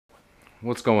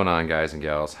What's going on, guys and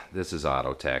gals? This is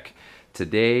AutoTech.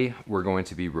 Today we're going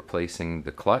to be replacing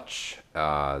the clutch,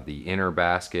 the inner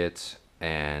basket,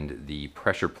 and the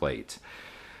pressure plate.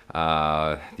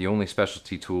 The only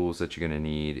specialty tools that you're going to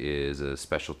need is a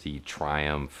specialty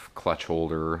Triumph clutch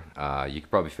holder. You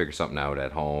could probably figure something out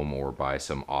at home or buy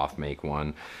some off-make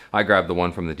one. I grabbed the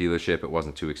one from the dealership. It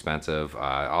wasn't too expensive.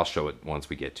 I'll show it once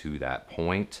we get to that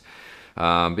point.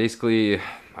 Basically,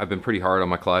 I've been pretty hard on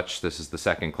my clutch. This is the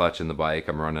second clutch in the bike.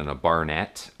 I'm running a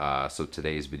Barnett. So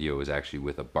today's video is actually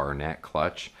with a Barnett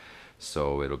clutch.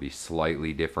 So it'll be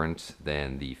slightly different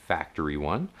than the factory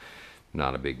one.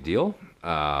 Not a big deal.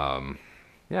 Yeah,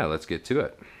 let's get to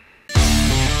it.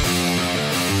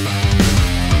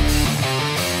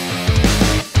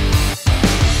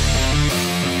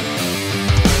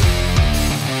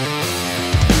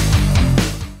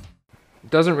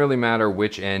 Doesn't really matter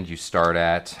which end you start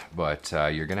at, but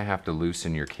you're gonna have to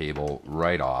loosen your cable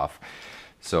right off.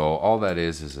 So all that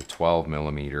is a 12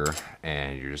 millimeter,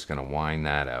 and you're just gonna wind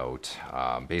that out.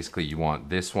 Basically, you want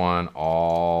this one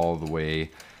all the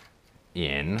way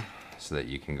in so that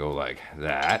you can go like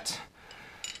that.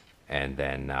 And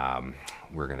then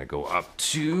we're gonna go up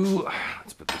to,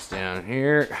 let's put this down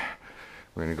here.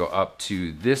 We're gonna go up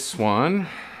to this one,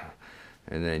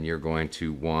 and then you're going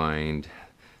to wind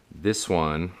this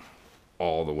one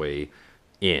all the way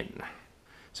in.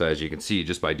 So as you can see,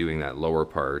 just by doing that lower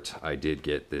part, I did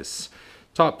get this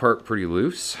top part pretty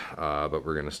loose, but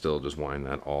we're gonna still just wind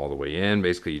that all the way in.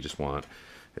 Basically, you just want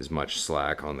as much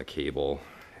slack on the cable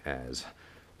as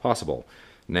possible.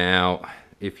 Now,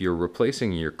 if you're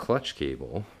replacing your clutch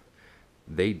cable,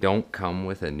 they don't come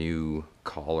with a new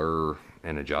collar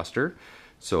and adjuster.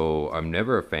 So I'm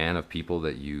never a fan of people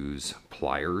that use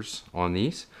pliers on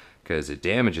these, because it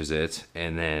damages it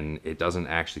and then it doesn't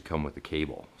actually come with the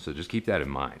cable. So just keep that in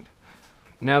mind.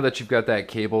 Now that you've got that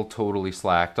cable totally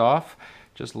slacked off,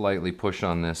 just lightly push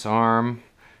on this arm,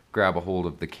 grab a hold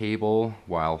of the cable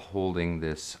while holding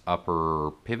this upper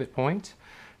pivot point,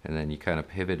 and then you kind of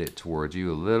pivot it towards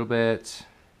you a little bit,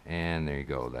 and there you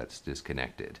go, that's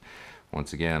disconnected.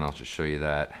 Once again, I'll just show you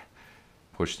that.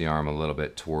 Push the arm a little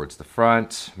bit towards the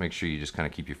front, make sure you just kind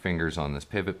of keep your fingers on this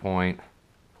pivot point,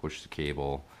 push the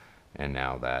cable, and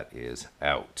now that is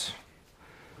out.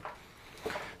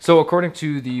 So according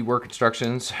to the work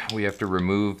instructions, we have to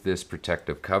remove this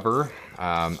protective cover.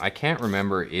 I can't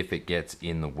remember if it gets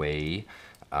in the way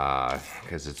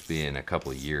because it's been a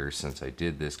couple of years since I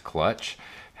did this clutch.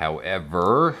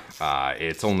 However,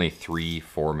 it's only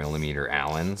 3-4 millimeter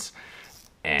Allens,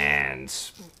 and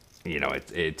you know,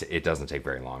 it doesn't take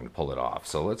very long to pull it off.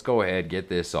 So let's go ahead, get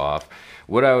this off.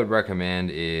 What I would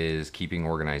recommend is keeping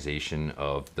organization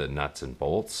of the nuts and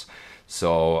bolts.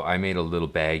 So I made a little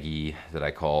baggie that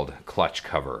I called clutch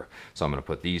cover. So I'm gonna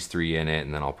put these 3 in it,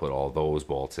 and then I'll put all those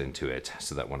bolts into it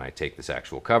so that when I take this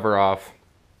actual cover off,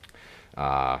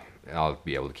 I'll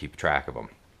be able to keep track of them.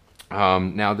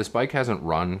 Now this bike hasn't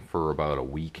run for about a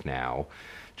week now,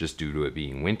 just due to it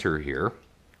being winter here.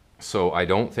 So I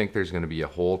don't think there's going to be a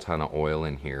whole ton of oil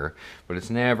in here, but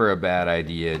it's never a bad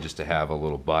idea just to have a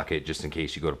little bucket just in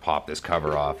case you go to pop this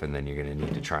cover off and then you're going to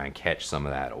need to try and catch some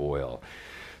of that oil.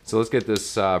 So let's get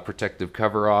this protective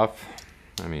cover off.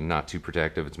 I mean, not too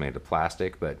protective, it's made of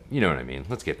plastic, but you know what I mean.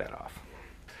 Let's get that off.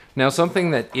 Now, something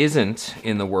that isn't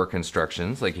in the work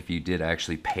instructions, like if you did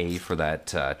actually pay for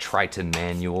that Triton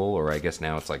manual, or I guess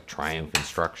now it's like Triumph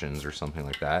instructions or something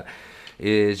like that,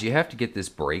 is you have to get this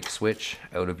brake switch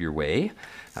out of your way.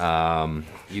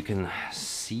 You can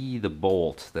see the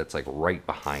bolt that's like right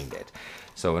behind it.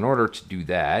 So in order to do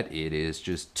that, it is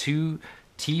just 2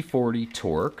 T40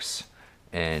 Torx.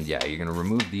 And yeah, you're gonna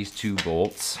remove these 2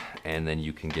 bolts, and then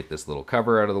you can get this little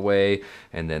cover out of the way,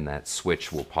 and then that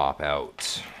switch will pop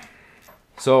out.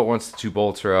 So once the 2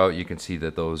 bolts are out, you can see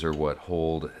that those are what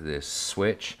hold this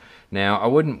switch. Now, I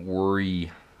wouldn't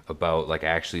worry about like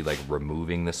actually like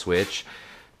removing the switch.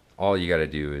 All you got to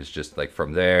do is just like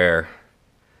from there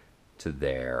to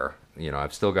there. You know,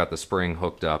 I've still got the spring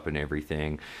hooked up and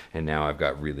everything, and now I've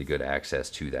got really good access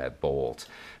to that bolt.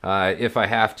 If I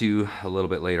have to a little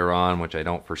bit later on, which I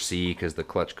don't foresee because the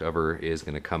clutch cover is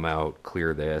going to come out,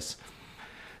 clear this.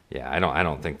 Yeah, I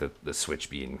don't think that the switch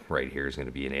being right here is going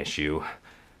to be an issue.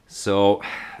 So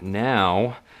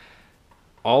now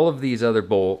all of these other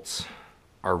bolts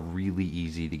are really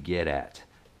easy to get at,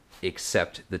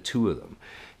 except the 2 of them.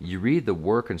 You read the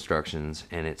work instructions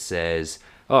and it says,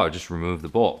 oh, just remove the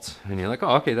bolts. And you're like,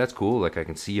 oh, okay, that's cool. Like I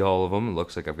can see all of them. It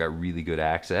looks like I've got really good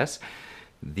access.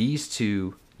 These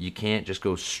 2 you can't just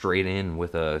go straight in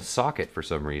with a socket for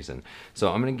some reason.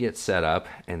 So I'm going to get set up,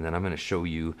 and then I'm going to show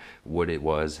you what it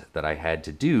was that I had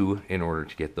to do in order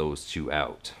to get those two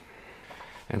out.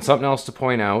 And something else to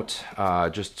point out,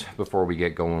 just before we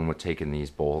get going with taking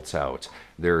these bolts out,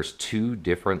 there's two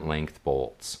different length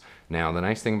bolts. Now, the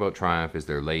nice thing about Triumph is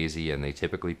they're lazy and they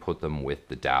typically put them with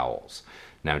the dowels.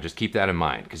 Now, just keep that in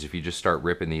mind, because if you just start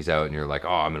ripping these out and you're like, oh,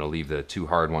 I'm going to leave the two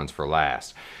hard ones for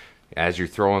last, as you're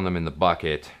throwing them in the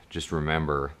bucket, just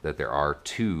remember that there are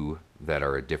two that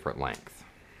are a different length.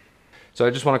 So I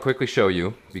just want to quickly show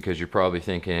you, because you're probably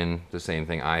thinking the same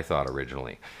thing I thought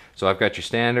originally. So I've got your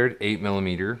standard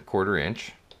 8mm 1/4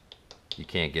 inch. You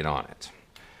can't get on it.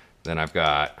 Then I've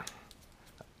got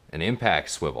an impact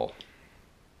swivel.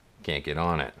 Can't get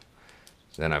on it.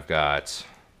 Then I've got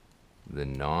the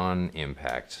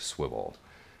non-impact swivel.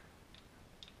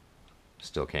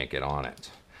 Still can't get on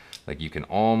it. Like, you can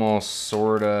almost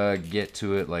sorta get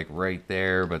to it like right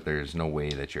there, but there's no way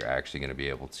that you're actually going to be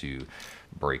able to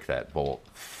break that bolt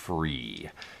free.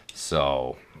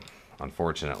 So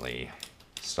unfortunately,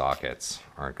 sockets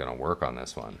aren't going to work on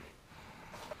this one.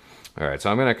 Alright,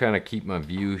 so I'm going to kind of keep my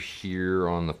view here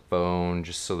on the phone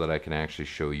just so that I can actually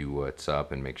show you what's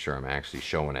up and make sure I'm actually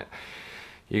showing it.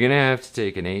 You're going to have to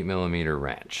take an 8mm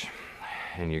wrench,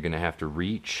 and you're going to have to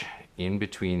reach in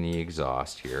between the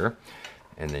exhaust here,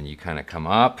 and then you kind of come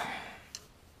up,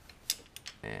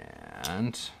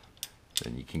 and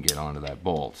then you can get onto that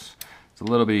bolt. It's a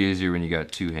little bit easier when you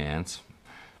got two hands,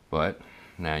 but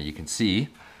now you can see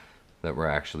that we're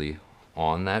actually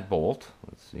on that bolt.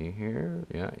 Let's see here.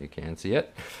 Yeah, you can see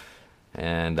it.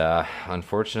 And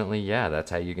unfortunately, yeah,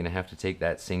 that's how you're going to have to take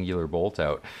that singular bolt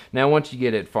out. Now, once you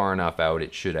get it far enough out,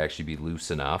 it should actually be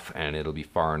loose enough, and it'll be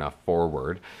far enough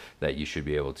forward that you should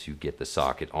be able to get the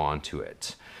socket onto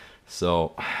it.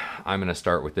 So I'm going to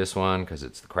start with this one because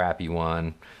it's the crappy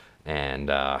one. And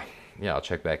yeah, I'll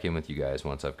check back in with you guys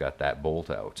once I've got that bolt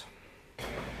out.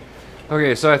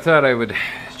 Okay, so I thought I would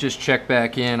just check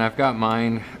back in. I've got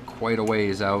mine quite a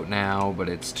ways out now, but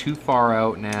it's too far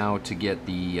out now to get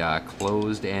the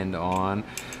closed end on.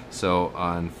 So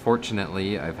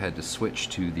unfortunately, I've had to switch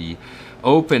to the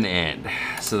open end.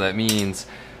 So that means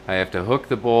I have to hook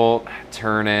the bolt,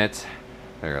 turn it.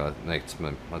 There,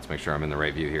 let's make sure I'm in the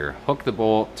right view here. Hook the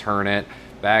bolt, turn it,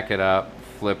 back it up,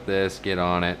 flip this, get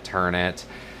on it, turn it.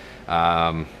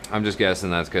 I'm just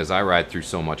guessing that's because I ride through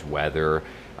so much weather.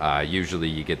 Usually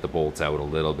you get the bolts out a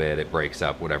little bit, it breaks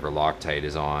up whatever Loctite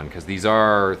is on, because these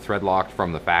are thread locked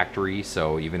from the factory,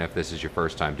 so even if this is your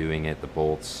first time doing it, the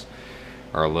bolts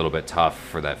are a little bit tough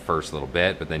for that first little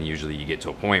bit, but then usually you get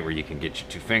to a point where you can get your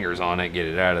two fingers on it, get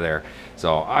it out of there.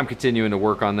 So I'm continuing to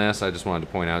work on this. I just wanted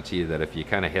to point out to you that if you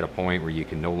kind of hit a point where you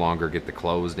can no longer get the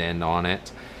closed end on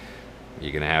it,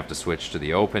 you're gonna have to switch to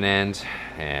the open end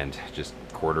and just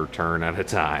quarter turn at a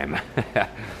time.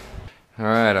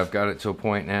 Alright, I've got it to a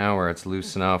point now where it's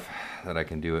loose enough that I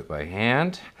can do it by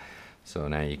hand. So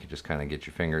now you can just kind of get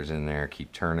your fingers in there,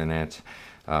 keep turning it.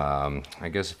 I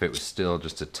guess if it was still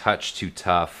just a touch too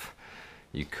tough,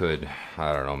 you could,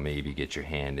 I don't know, maybe get your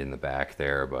hand in the back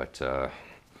there, but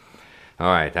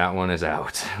alright, that one is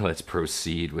out. Let's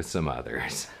proceed with some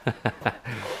others.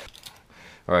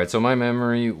 Alright, so my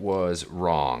memory was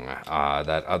wrong.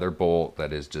 That other bolt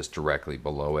that is just directly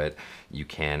below it, you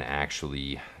can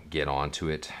actually get onto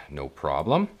it, no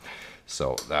problem.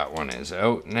 So that one is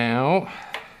out now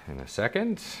in a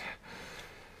second.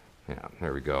 Yeah,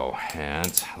 there we go.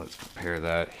 And let's compare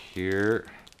that here.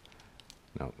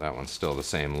 No, that one's still the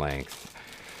same length.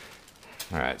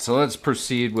 All right, so let's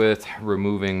proceed with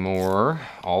removing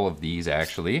all of these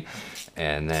actually.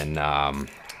 And then,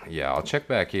 yeah, I'll check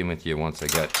back in with you once I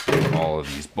get all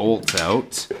of these bolts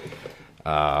out.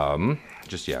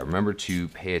 Just, yeah, remember to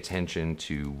pay attention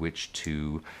to which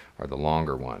two are the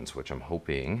longer ones, which I'm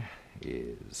hoping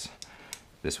is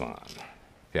this one.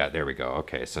 Yeah, there we go.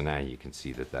 Okay, so now you can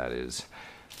see that that is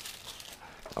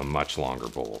a much longer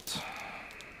bolt.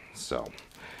 So,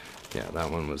 yeah,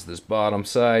 that one was this bottom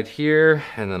side here,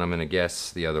 and then I'm gonna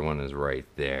guess the other one is right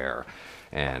there.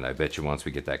 And I bet you once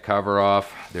we get that cover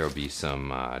off, there'll be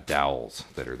some dowels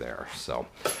that are there. So,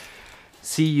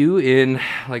 see you in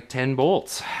like 10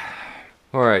 bolts.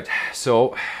 All right,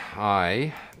 so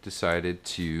I decided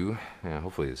to,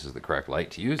 hopefully this is the correct light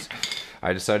to use.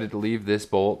 I decided to leave this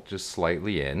bolt just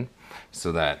slightly in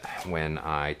so that when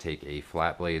I take a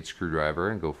flat blade screwdriver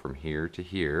and go from here to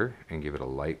here and give it a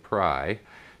light pry,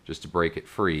 just to break it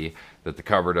free, that the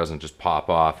cover doesn't just pop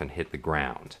off and hit the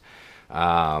ground.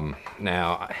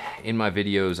 Now, in my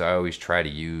videos, I always try to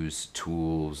use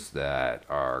tools that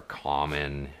are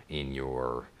common in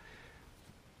your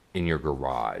in your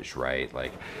garage, right?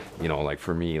 Like, you know, like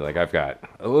for me, like I've got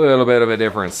a little bit of a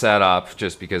different setup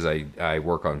just because I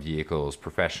work on vehicles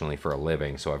professionally for a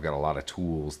living. So I've got a lot of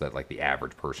tools that like the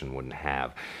average person wouldn't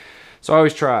have. So I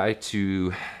always try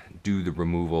to do the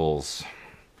removals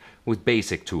with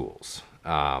basic tools.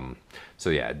 So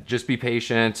yeah, just be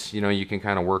patient. You know, you can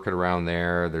kind of work it around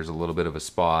there. There's a little bit of a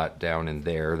spot down in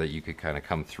there that you could kind of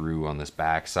come through on this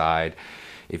back side.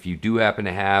 If you do happen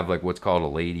to have like what's called a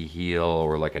lady heel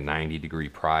or like a 90-degree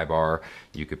pry bar,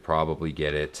 you could probably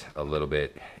get it a little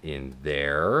bit in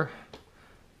there,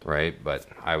 right? But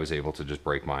I was able to just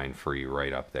break mine free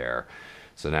right up there.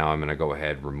 So now I'm gonna go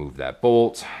ahead, remove that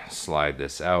bolt, slide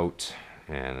this out,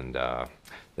 and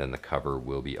then the cover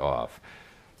will be off.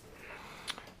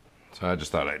 So I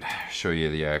just thought I'd show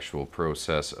you the actual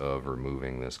process of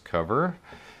removing this cover.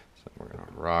 So we're gonna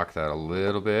rock that a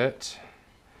little bit.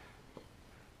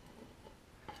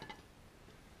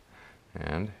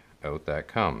 And out that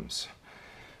comes.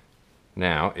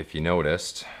 Now, if you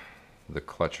noticed, the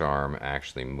clutch arm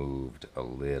actually moved a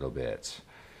little bit,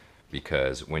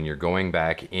 because when you're going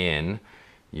back in,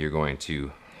 you're going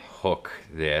to hook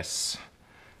this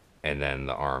and then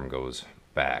the arm goes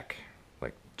back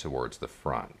like towards the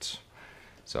front.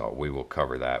 So we will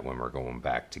cover that when we're going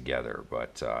back together.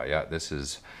 But yeah, this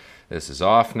is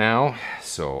off now.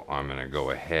 So I'm gonna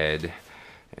go ahead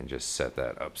and just set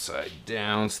that upside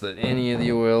down so that any of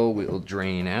the oil will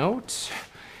drain out.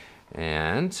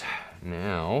 And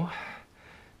now,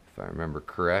 if I remember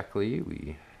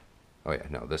correctly, oh yeah,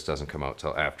 no, this doesn't come out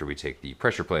till after we take the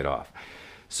pressure plate off.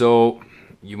 So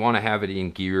you want to have it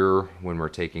in gear when we're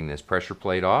taking this pressure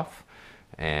plate off.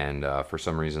 And for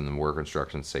some reason, the work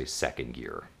instructions say second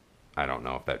gear. I don't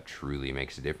know if that truly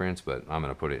makes a difference, but I'm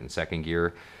going to put it in second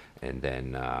gear, and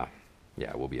then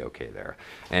yeah, we'll be okay there.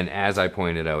 And as I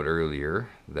pointed out earlier,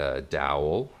 the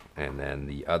dowel and then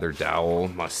the other dowel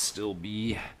must still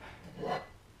be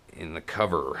in the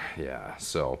cover. Yeah,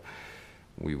 so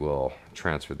we will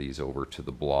transfer these over to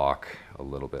the block a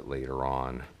little bit later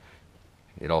on.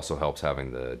 It also helps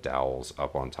having the dowels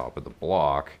up on top of the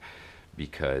block,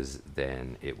 because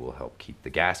then it will help keep the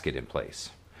gasket in place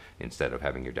instead of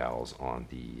having your dowels on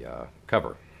the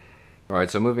cover. All right,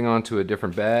 so moving on to a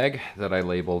different bag that I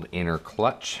labeled inner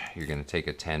clutch. You're gonna take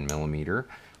a 10mm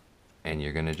and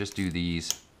you're gonna just do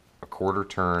these a quarter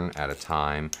turn at a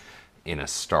time in a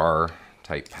star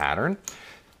type pattern.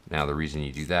 Now the reason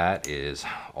you do that is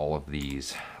all of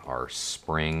these are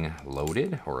spring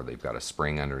loaded, or they've got a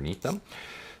spring underneath them.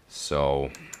 So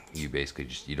you basically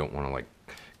you don't wanna like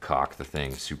cock the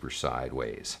thing super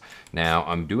sideways. Now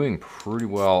I'm doing pretty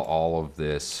well all of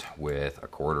this with a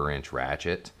 1/4 inch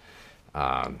ratchet.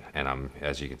 And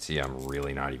as you can see, I'm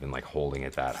really not even like holding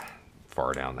it that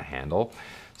far down the handle.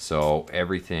 So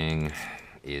everything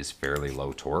is fairly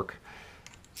low torque.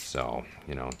 So,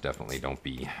 you know, definitely don't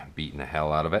be beating the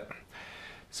hell out of it.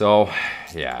 So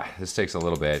yeah, this takes a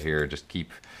little bit here. Just keep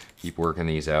working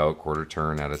these out, quarter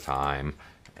turn at a time.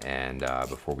 And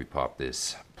before we pop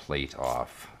this plate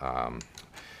off, I'm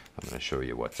gonna show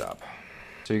you what's up.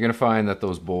 So you're gonna find that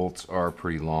those bolts are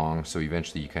pretty long, so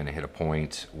eventually you kind of hit a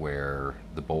point where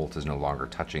the bolt is no longer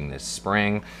touching this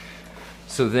spring.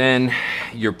 So then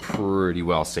you're pretty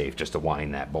well safe just to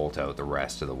wind that bolt out the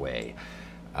rest of the way.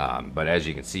 But as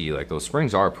you can see, like those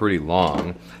springs are pretty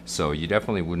long, so you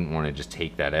definitely wouldn't want to just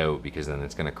take that out, because then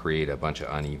it's gonna create a bunch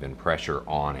of uneven pressure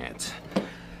on it.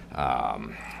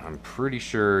 I'm pretty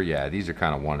sure, yeah, these are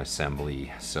kind of one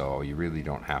assembly, so you really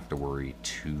don't have to worry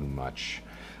too much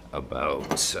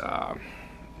about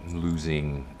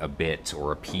losing a bit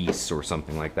or a piece or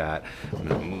something like that. I'm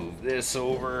gonna move this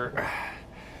over,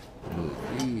 move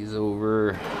these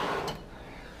over.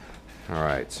 All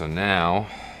right, so now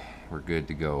we're good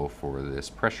to go for this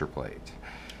pressure plate.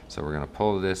 So we're gonna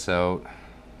pull this out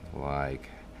like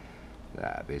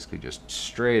that, basically just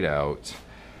straight out.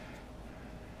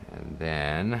 And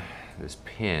then this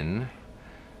pin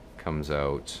comes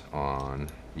out on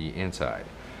the inside.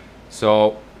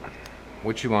 So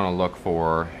what you want to look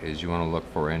for is you want to look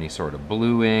for any sort of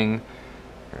bluing.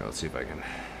 Here, let's see if I can.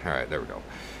 All right, there we go.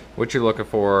 What you're looking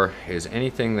for is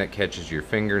anything that catches your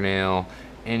fingernail,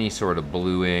 any sort of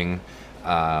bluing.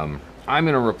 I'm going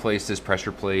to replace this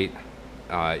pressure plate.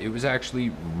 It was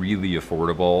actually really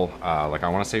affordable. Like I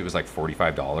want to say it was like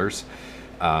 $45.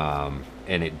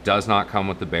 And it does not come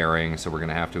with the bearing, so we're going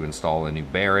to have to install a new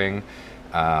bearing.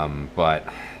 But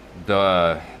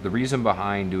the reason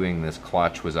behind doing this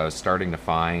clutch was I was starting to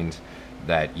find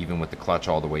that even with the clutch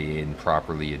all the way in,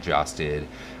 properly adjusted,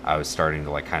 I was starting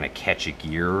to like kind of catch a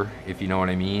gear, if you know what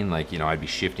I mean. Like, you know, I'd be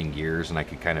shifting gears and I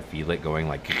could kind of feel it going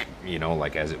like, you know,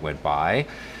 like as it went by.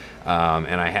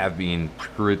 And I have been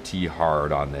pretty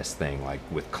hard on this thing, like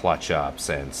with clutch ups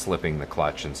and slipping the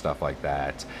clutch and stuff like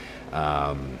that.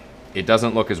 It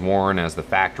doesn't look as worn as the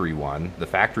factory one. The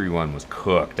factory one was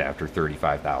cooked after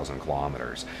 35,000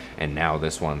 kilometers, and now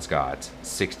this one's got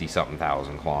 60-something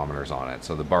thousand kilometers on it.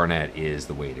 So the Barnett is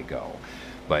the way to go.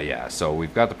 But yeah, so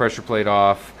we've got the pressure plate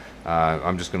off.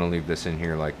 I'm just going to leave this in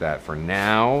here like that for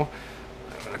now.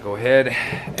 I'm going to go ahead,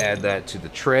 add that to the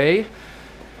tray.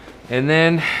 And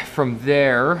then from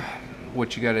there,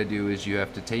 what you got to do is you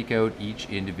have to take out each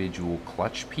individual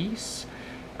clutch piece.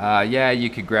 Yeah, you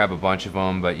could grab a bunch of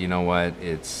them, but you know what?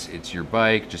 It's your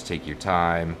bike. Just take your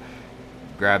time.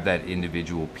 Grab that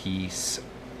individual piece.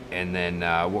 And then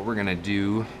what we're going to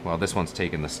do, well, this one's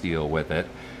taking the steel with it.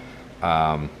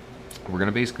 We're going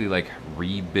to basically like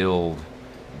rebuild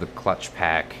the clutch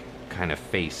pack kind of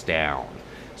face down,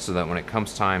 so that when it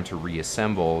comes time to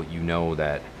reassemble, you know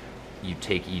that you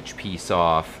take each piece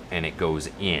off and it goes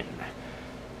in.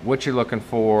 What you're looking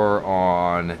for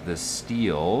on the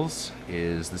steels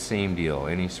is the same deal.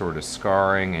 Any sort of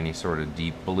scarring, any sort of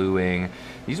deep bluing.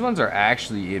 These ones are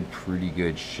actually in pretty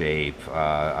good shape.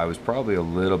 I was probably a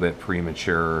little bit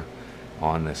premature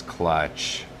on this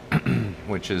clutch,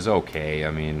 which is okay.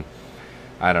 I mean,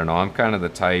 I don't know. I'm kind of the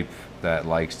type that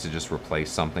likes to just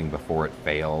replace something before it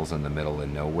fails in the middle of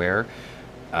nowhere.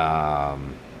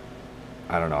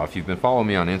 I don't know, if you've been following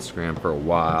me on Instagram for a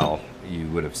while, you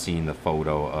would have seen the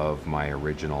photo of my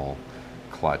original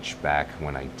clutch back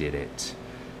when I did it.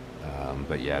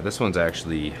 But yeah, this one's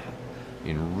actually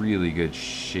in really good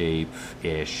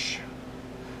shape-ish.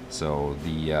 So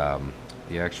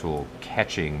the actual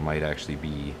catching might actually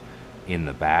be in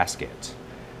the basket.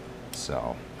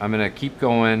 So I'm gonna keep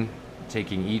going,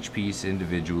 taking each piece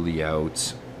individually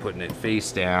out, putting it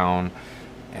face down,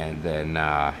 and then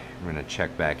I'm gonna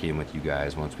check back in with you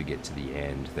guys once we get to the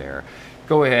end there.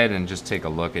 Go ahead and just take a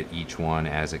look at each one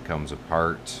as it comes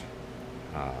apart.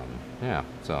 Yeah,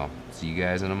 so see you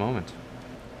guys in a moment.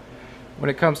 When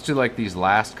it comes to like these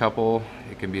last couple,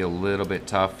 it can be a little bit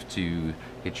tough to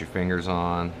get your fingers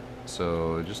on,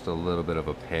 so just a little bit of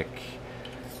a pick.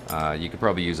 You could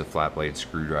probably use a flat blade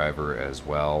screwdriver as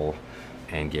well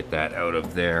and get that out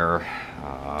of there.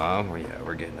 Yeah,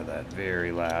 we're getting to that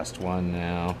very last one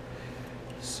now.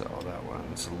 So that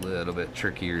one's a little bit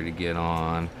trickier to get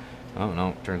on. Oh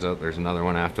no, turns out there's another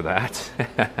one after that.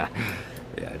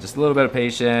 Yeah, just a little bit of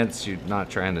patience. You're not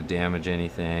trying to damage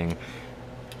anything.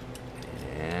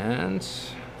 And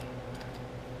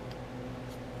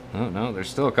oh no, there's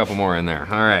still a couple more in there.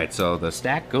 All right, so the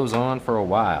stack goes on for a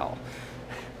while.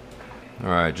 All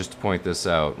right, just to point this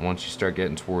out, once you start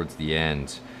getting towards the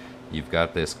end, you've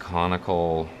got this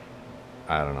conical,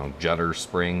 I don't know, judder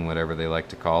spring, whatever they like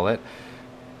to call it,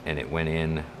 and it went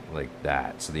in like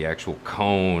that. So the actual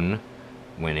cone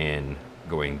went in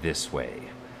going this way.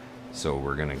 So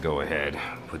we're gonna go ahead,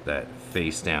 put that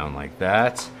face down like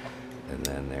that, and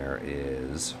then there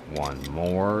is one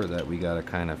more that we gotta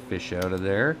kind of fish out of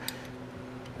there.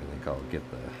 I think I'll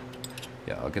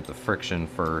get the friction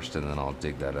first, and then I'll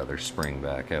dig that other spring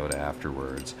back out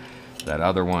afterwards. That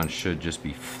other one should just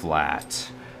be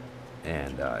flat,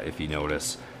 and if you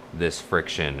notice, this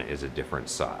friction is a different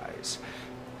size.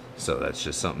 So that's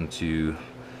just something to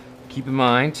keep in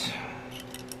mind.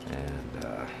 And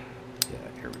yeah,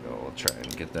 here we go. I'll try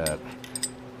and get that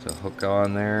to hook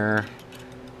on there.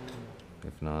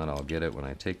 If not, I'll get it when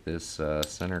I take this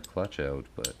center clutch out,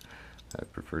 but I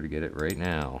prefer to get it right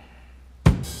now.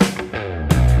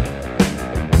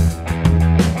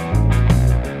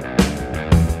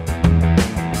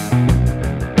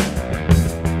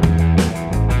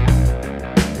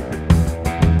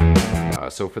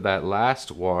 So for that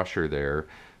last washer there,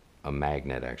 a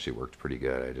magnet actually worked pretty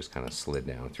good. I just kind of slid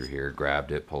down through here,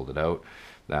 grabbed it, pulled it out.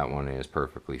 That one is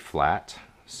perfectly flat.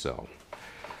 So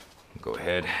go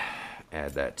ahead,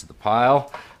 add that to the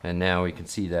pile, and now we can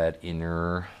see that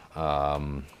inner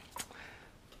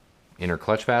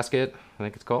clutch basket, I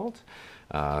think it's called.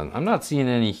 I'm not seeing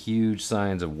any huge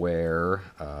signs of wear.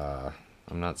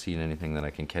 I'm not seeing anything that I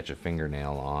can catch a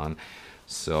fingernail on.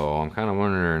 So I'm kind of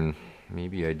wondering,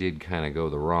 maybe I did kind of go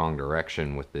the wrong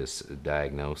direction with this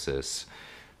diagnosis.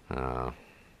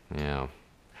 Yeah.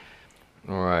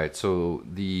 All right, so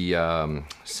the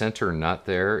center nut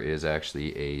there is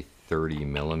actually a 30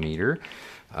 millimeter.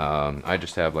 I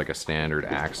just have like a standard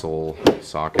axle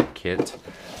socket kit,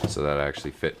 so that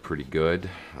actually fit pretty good.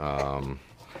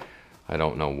 I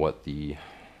don't know what the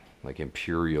like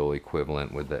imperial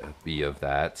equivalent would be of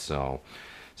that. So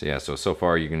yeah, so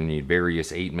far you're going to need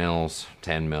various 8 mils,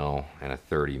 10 mil, and a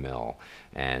 30 mil,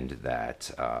 and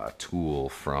that tool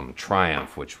from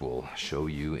Triumph, which we'll show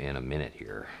you in a minute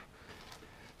here.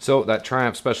 So that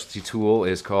Triumph specialty tool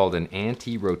is called an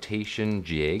anti-rotation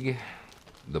jig.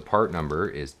 The part number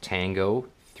is Tango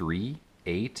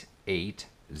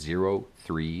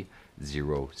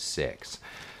 3880306.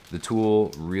 The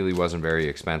tool really wasn't very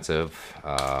expensive.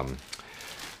 I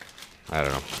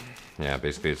don't know. Yeah,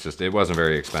 basically it wasn't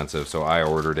very expensive, so I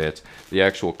ordered it. The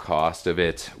actual cost of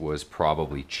it was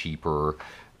probably cheaper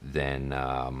than,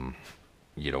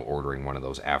 you know, ordering one of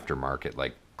those aftermarket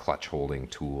like clutch holding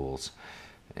tools.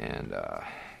 And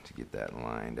to get that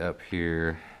lined up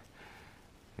here,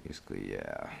 basically,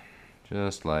 yeah,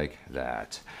 just like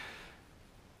that.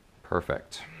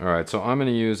 Perfect. All right, so I'm going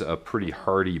to use a pretty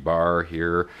hardy bar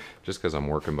here just because I'm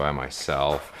working by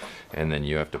myself. And then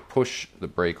you have to push the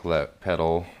brake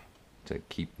pedal to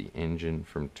keep the engine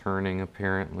from turning,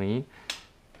 apparently.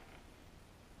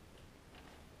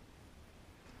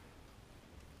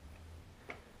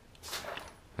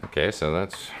 Okay, so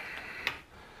that's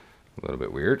a little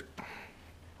bit weird.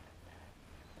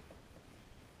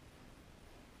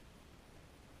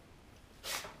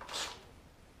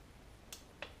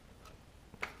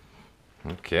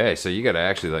 Okay, so you got to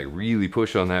actually like really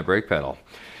push on that brake pedal.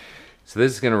 So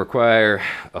this is going to require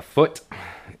a foot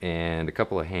and a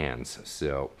couple of hands.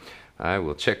 So I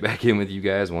will check back in with you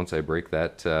guys once I break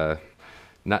that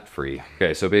nut free.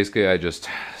 Okay, so basically I just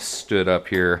stood up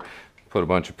here, put a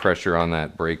bunch of pressure on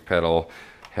that brake pedal,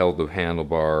 held the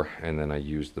handlebar, and then I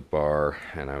used the bar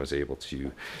and I was able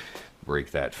to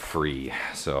break that free.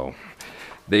 So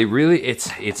they really,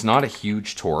 it's not a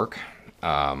huge torque.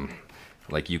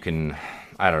 Like you can,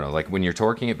 I don't know, like when you're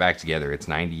torquing it back together, it's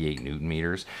 98 Newton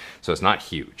meters, so it's not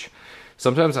huge.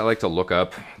 Sometimes I like to look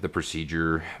up the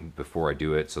procedure before I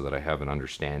do it so that I have an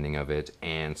understanding of it,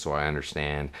 and so I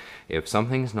understand if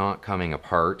something's not coming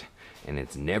apart and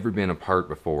it's never been apart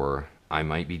before, I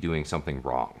might be doing something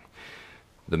wrong.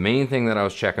 The main thing that I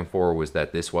was checking for was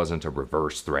that this wasn't a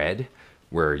reverse thread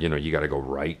where, you know, you got to go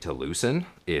right to loosen.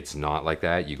 It's not like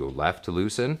that. You go left to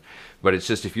loosen. But it's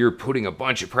just if you're putting a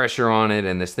bunch of pressure on it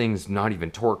and this thing's not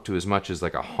even torqued to as much as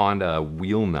like a Honda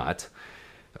wheel nut,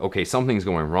 okay, something's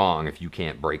going wrong if you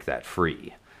can't break that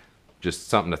free. Just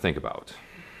something to think about.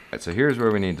 All right, so here's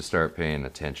where we need to start paying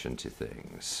attention to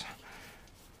things.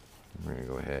 We're going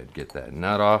to go ahead and get that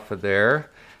nut off of there.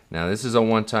 Now this is a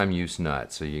one-time use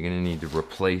nut, so you're going to need to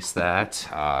replace that.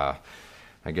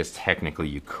 I guess technically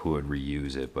you could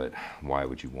reuse it, but why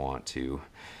would you want to?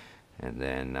 And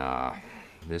then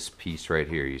this piece right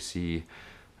here, you see,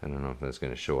 I don't know if that's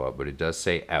going to show up, but it does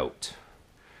say out.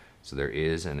 So there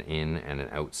is an in and an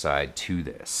outside to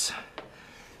this.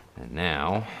 And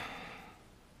now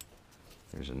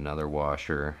there's another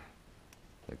washer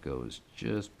that goes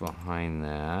just behind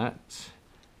that.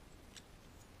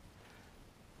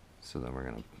 So then we're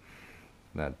going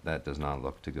to, that does not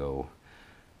look to go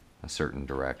a certain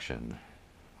direction.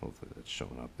 Hopefully that's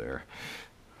showing up there.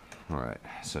 All right,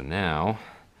 so now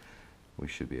we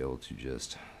should be able to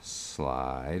just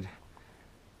slide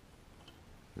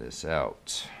this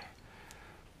out.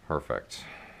 Perfect.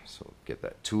 So get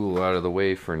that tool out of the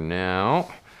way for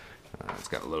now. It's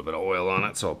got a little bit of oil on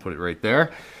it, so I'll put it right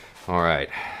there. All right,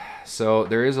 so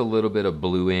there is a little bit of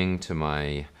bluing to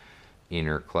my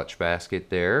inner clutch basket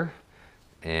there.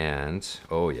 And,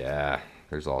 oh yeah,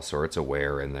 there's all sorts of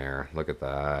wear in there. Look at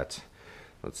that.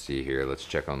 Let's see here. Let's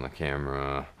check on the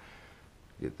camera.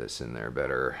 Get this in there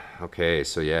better. Okay,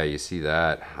 so yeah, you see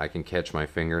that? I can catch my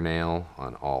fingernail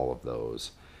on all of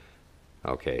those.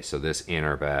 Okay, so this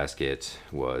inner basket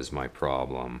was my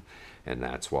problem, and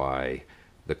that's why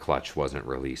the clutch wasn't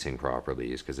releasing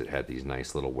properly, is because it had these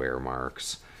nice little wear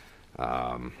marks.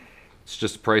 It's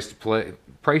just a price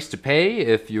to pay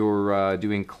if you're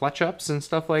doing clutch ups and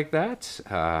stuff like that.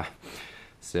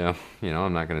 So, you know,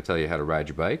 I'm not going to tell you how to ride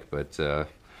your bike, but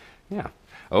yeah.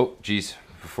 Oh, geez,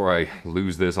 before I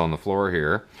lose this on the floor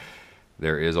here,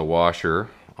 there is a washer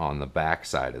on the back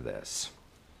side of this.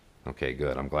 Okay,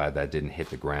 good. I'm glad that didn't hit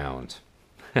the ground.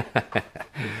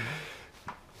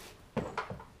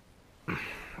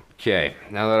 Okay,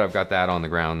 now that I've got that on the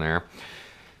ground there,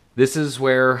 this is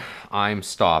where I'm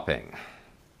stopping.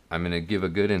 I'm going to give a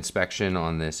good inspection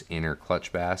on this inner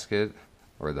clutch basket,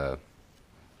 or the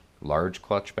large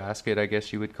clutch basket, I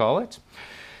guess you would call it.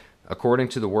 According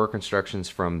to the work instructions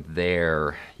from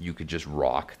there, you could just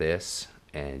rock this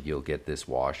and you'll get this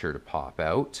washer to pop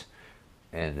out,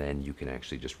 and then you can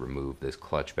actually just remove this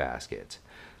clutch basket.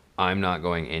 I'm not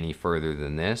going any further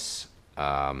than this,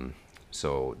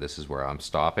 so this is where I'm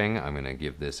stopping. I'm going to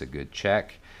give this a good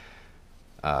check.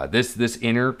 This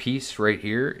inner piece right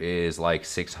here is like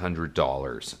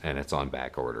 $600, and it's on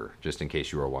back order, just in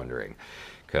case you were wondering.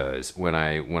 because when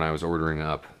I was ordering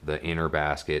up the inner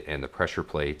basket and the pressure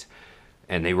plate,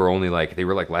 and they were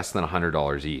like less than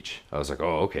 $100 each. I was like,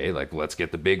 oh, okay, like let's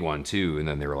get the big one too. And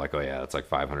then they were like, oh yeah, it's like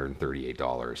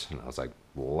 $538. And I was like,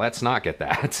 well, let's not get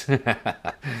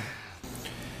that.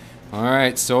 All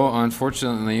right, so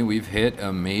unfortunately we've hit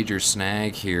a major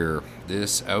snag here.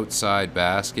 This outside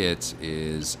basket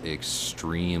is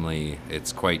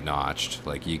it's quite notched.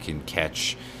 Like you can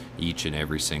catch each and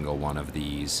every single one of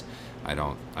these. I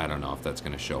don't know if that's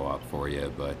gonna show up for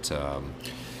you, but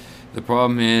the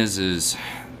problem is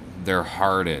they're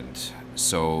hardened.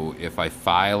 So if I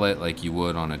file it like you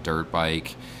would on a dirt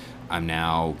bike, I'm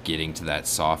now getting to that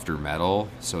softer metal,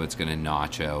 so it's gonna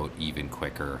notch out even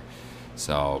quicker.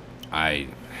 So I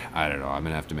don't know, I'm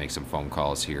gonna have to make some phone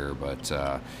calls here, but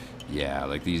yeah,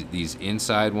 like these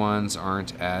inside ones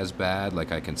aren't as bad.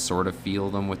 Like I can sort of feel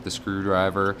them with the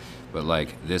screwdriver, but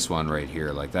like this one right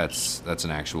here, like that's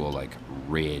an actual like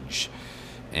ridge,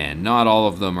 and not all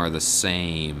of them are the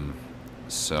same.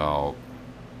 So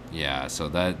yeah, so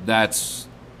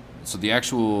so the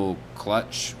actual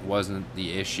clutch wasn't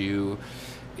the issue.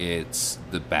 It's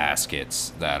the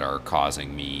baskets that are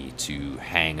causing me to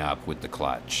hang up with the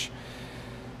clutch.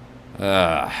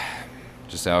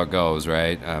 Just how it goes,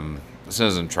 right? This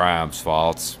isn't Triumph's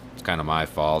fault. It's kind of my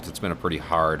fault. It's been a pretty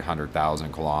hard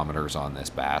 100,000 kilometers on this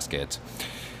basket.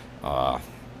 What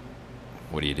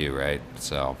do you do, right?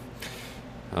 So,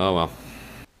 oh well.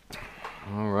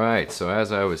 All right, so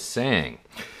as I was saying,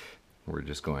 we're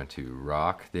just going to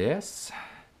rock this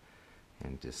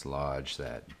and dislodge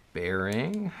that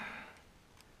bearing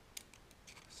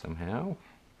somehow.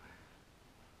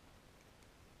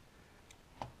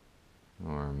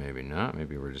 Or maybe not.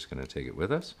 Maybe we're just going to take it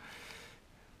with us.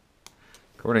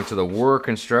 According to the work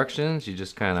instructions, you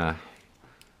just kind of,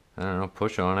 I don't know,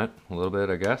 push on it a little bit,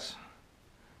 I guess.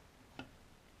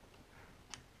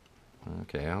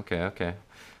 Okay.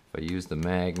 If I use the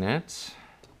magnet,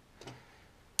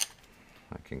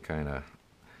 I can kind of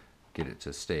get it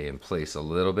to stay in place a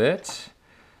little bit.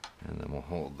 And then we'll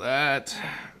hold that,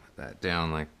 put that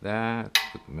down like that,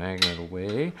 put the magnet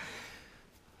away,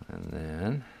 and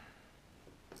then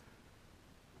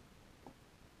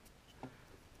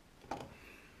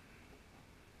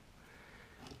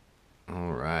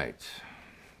all right,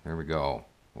 there we go.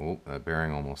 Oh, that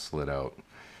bearing almost slid out.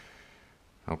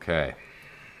 Okay,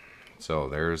 so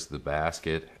there's the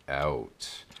basket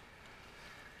out.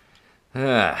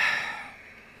 And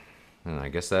I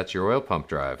guess that's your oil pump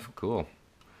drive. Cool.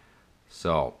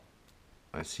 So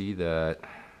I see that,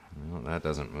 well, that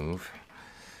doesn't move.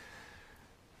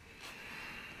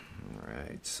 All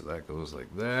right, so that goes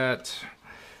like that.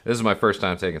 This is my first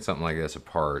time taking something like this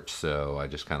apart, so I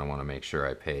just kind of want to make sure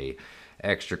I pay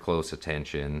extra close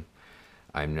attention.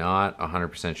 I'm not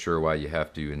 100% sure why you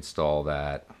have to install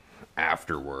that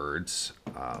afterwards.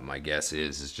 My guess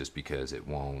is just because it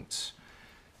won't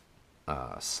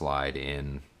slide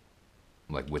in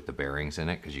like with the bearings in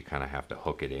it, because you kind of have to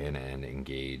hook it in and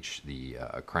engage the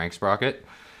crank sprocket.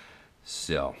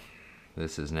 So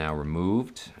this is now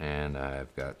removed, and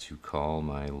I've got to call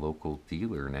my local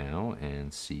dealer now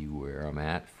and see where I'm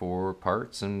at for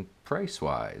parts and price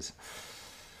wise.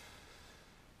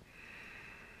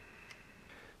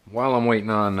 While I'm waiting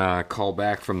on a call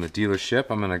back from the dealership,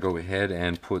 I'm going to go ahead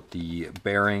and put the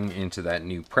bearing into that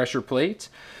new pressure plate.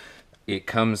 It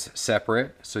comes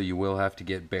separate, so you will have to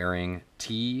get bearing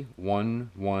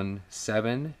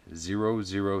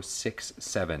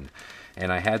T1170067.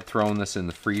 And I had thrown this in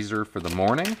the freezer for the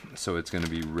morning, so it's going to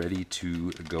be ready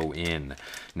to go in.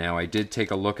 Now, I did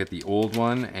take a look at the old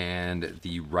one, and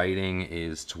the writing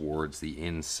is towards the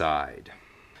inside.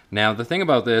 Now, the thing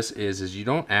about this is you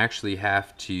don't actually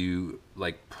have to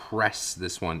like press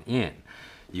this one in.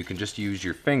 You can just use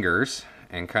your fingers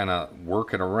and kind of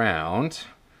work it around,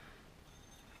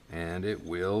 and it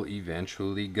will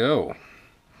eventually go.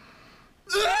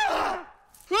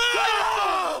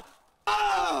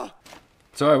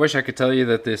 So I wish I could tell you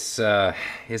that this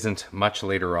isn't much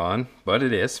later on, but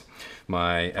it is.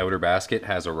 My outer basket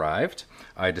has arrived.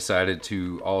 I decided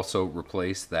to also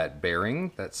replace that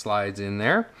bearing that slides in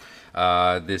there.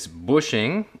 This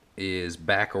bushing is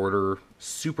back order,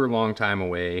 super long time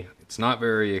away. It's not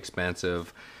very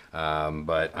expensive,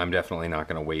 but I'm definitely not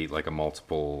going to wait like a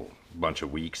multiple bunch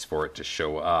of weeks for it to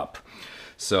show up.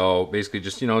 So basically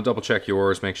just, you know, double check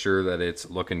yours, make sure that it's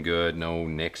looking good, no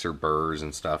nicks or burrs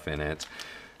and stuff in it.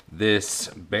 This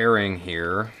bearing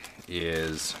here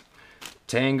is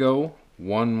Tango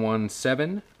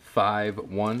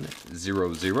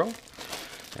 1175100,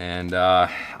 and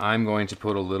I'm going to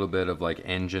put a little bit of like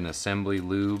engine assembly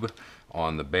lube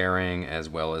on the bearing as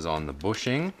well as on the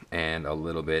bushing, and a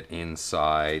little bit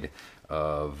inside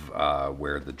of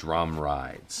where the drum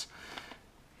rides.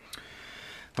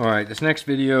 Alright, this next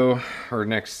video, or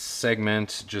next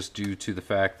segment, just due to the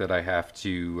fact that I have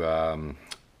to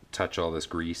touch all this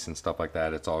grease and stuff like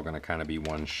that, it's all going to kind of be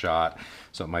one shot,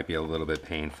 so it might be a little bit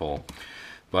painful.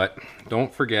 But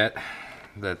don't forget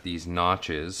that these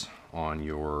notches on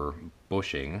your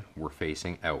bushing were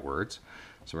facing outwards.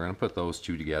 So we're going to put those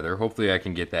two together. Hopefully I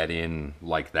can get that in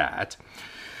like that.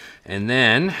 And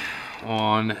then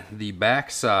on the back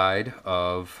side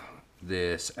of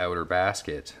this outer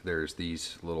basket, there's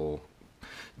these little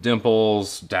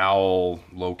dimples, dowel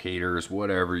locators,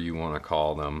 whatever you want to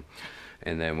call them.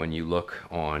 And then when you look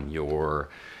on your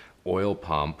oil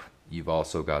pump, you've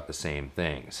also got the same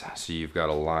things. So you've got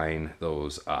to line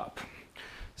those up.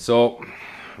 So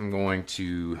I'm going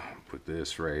to put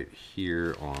this right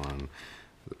here on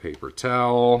the paper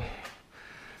towel.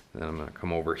 Then I'm going to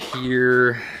come over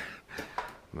here.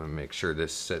 I'm going to make sure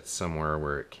this sits somewhere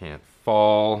where it can't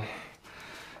fall.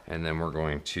 And then we're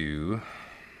going to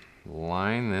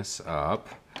line this up,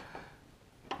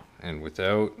 and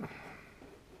without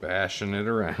bashing it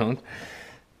around,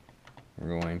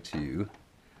 we're going to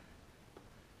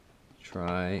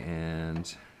try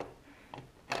and,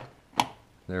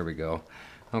 there we go.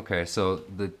 Okay, so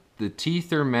the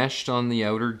teeth are meshed on the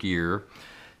outer gear.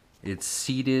 It's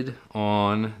seated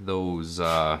on those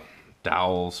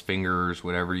dowels, fingers,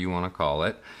 whatever you want to call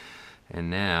it. And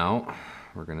now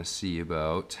we're going to see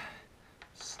about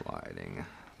sliding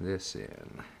this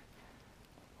in.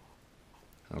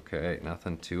 Okay,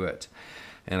 nothing to it.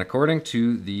 And according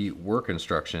to the work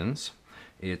instructions,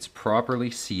 it's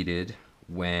properly seated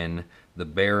when the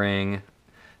bearing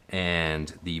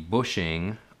and the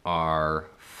bushing are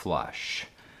flush.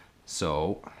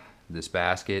 So this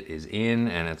basket is in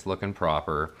and it's looking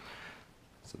proper.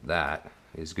 So that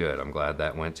is good. I'm glad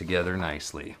that went together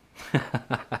nicely.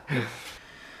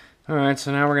 Alright,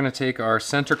 so now we're going to take our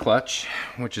center clutch,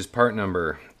 which is part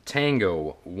number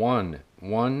Tango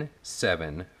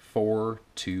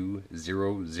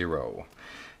 1174200.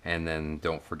 And then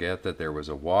don't forget that there was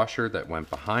a washer that went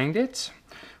behind it.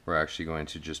 We're actually going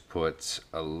to just put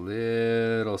a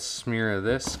little smear of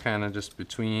this kind of just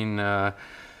between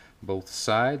both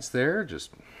sides there.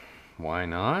 Just why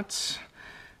not?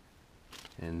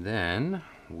 And then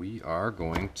we are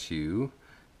going to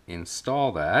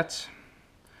install that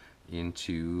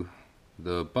into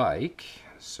the bike.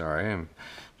 Sorry, I'm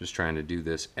just trying to do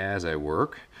this as I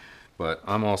work, but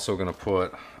I'm also going to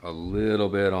put a little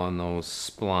bit on those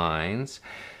splines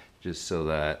just so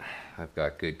that I've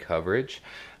got good coverage.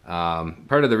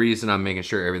 Part of the reason I'm making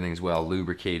sure everything's well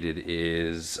lubricated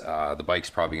is the bike's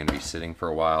probably going to be sitting for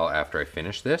a while after I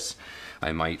finish this.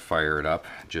 I might fire it up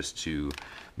just to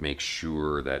make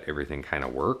sure that everything kind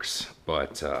of works,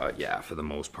 but yeah, for the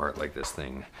most part, like, this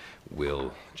thing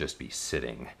will just be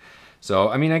sitting. So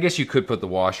I mean, I guess you could put the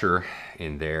washer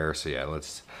in there. So yeah,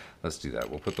 let's do that.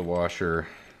 We'll put the washer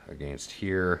against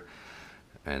here,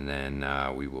 and then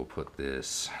we will put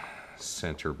this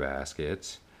center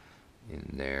basket in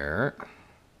there.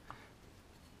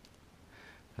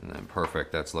 And then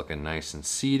perfect, that's looking nice and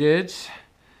seated.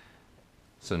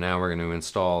 So now we're going to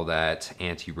install that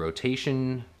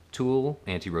anti-rotation tool,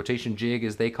 anti-rotation jig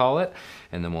as they call it,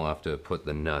 and then we'll have to put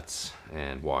the nuts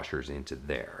and washers into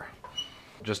there.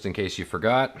 Just in case you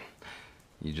forgot,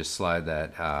 you just slide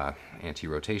that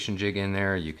anti-rotation jig in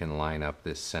there. You can line up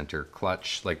this center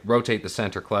clutch, like rotate the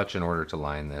center clutch in order to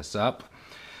line this up.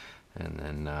 And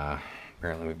then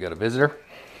apparently we've got a visitor.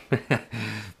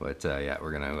 But yeah,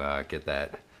 we're gonna get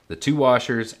the two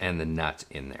washers and the nut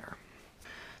in there.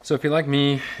 So if you're like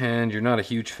me and you're not a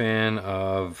huge fan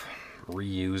of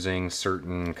reusing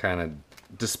certain kind of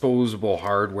disposable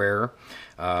hardware,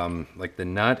 like the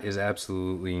nut is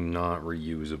absolutely not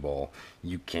reusable.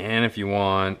 You can if you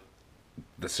want.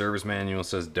 The service manual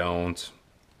says don't.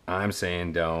 I'm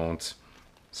saying don't,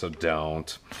 so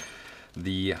don't.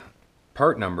 The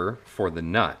part number for the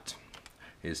nut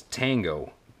is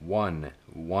Tango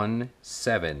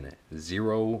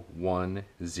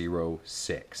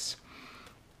 1170106.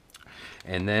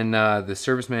 And then the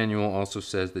service manual also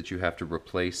says that you have to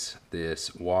replace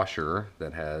this washer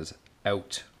that has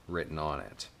out written on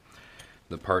it.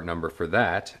 The part number for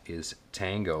that is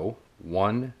Tango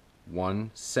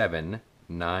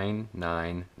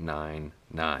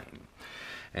 1179999.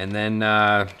 And then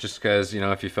just because, you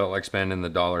know, if you felt like spending the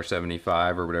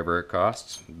 $1.75 or whatever it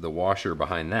costs, the washer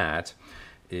behind that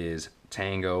is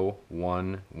Tango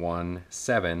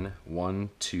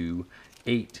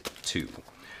 1171282.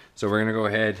 So we're gonna go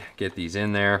ahead, get these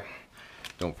in there.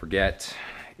 Don't forget,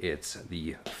 it's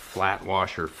the flat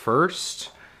washer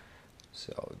first.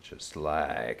 So just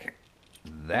like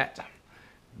that.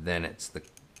 Then it's the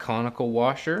conical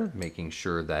washer, making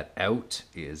sure that out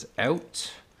is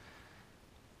out.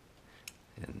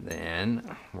 And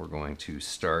then we're going to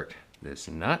start this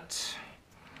nut.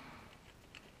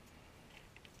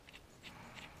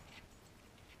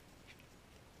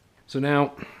 So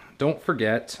now, don't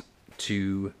forget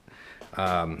to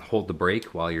hold the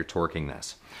brake while you're torquing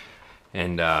this.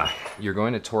 And you're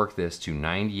going to torque this to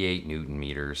 98 Newton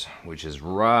meters, which is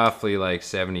roughly like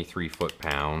 73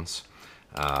 foot-pounds.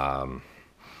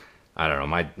 I don't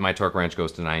know, my torque wrench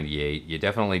goes to 98. You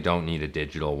definitely don't need a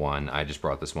digital one. I just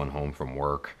brought this one home from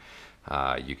work.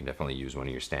 You can definitely use one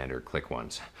of your standard click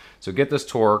ones. So get this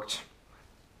torqued,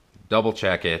 double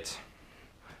check it,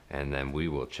 and then we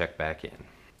will check back in.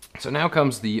 So now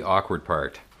comes the awkward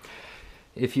part.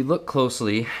 If you look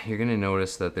closely, you're going to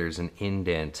notice that there's an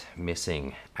indent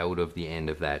missing out of the end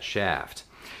of that shaft.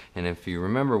 And if you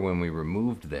remember when we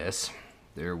removed this,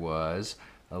 there was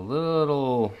a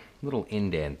little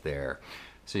indent there.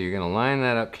 So you're going to line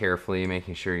that up carefully,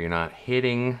 making sure you're not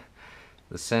hitting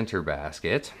the center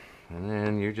basket. And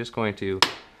then you're just going to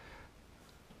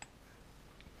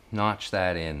notch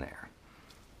that in there.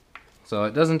 So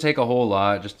it doesn't take a whole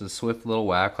lot, just a swift little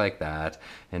whack like that.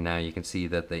 And now you can see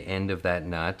that the end of that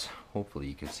nut, hopefully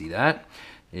you can see that,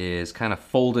 is kind of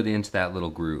folded into that little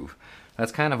groove.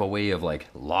 That's kind of a way of like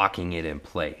locking it in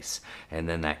place. And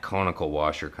then that conical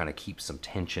washer kind of keeps some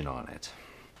tension on it.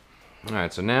 All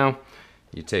right, so now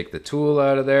you take the tool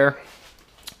out of there,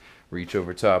 reach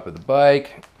over top of the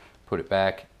bike, put it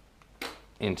back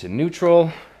into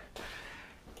neutral,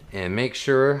 and make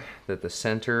sure that the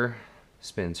center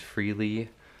spins freely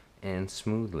and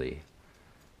smoothly.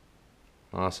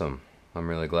 Awesome. I'm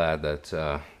really glad that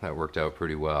that worked out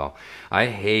pretty well. I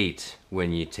hate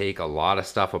when you take a lot of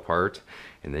stuff apart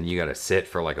and then you got to sit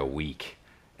for like a week.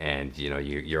 And you know,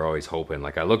 you're always hoping,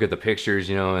 like I look at the pictures,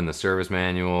 you know, in the service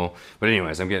manual. But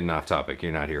anyways, I'm getting off topic.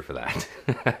 You're not here for that.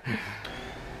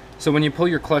 So when you pull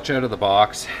your clutch out of the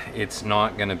box, it's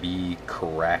not gonna be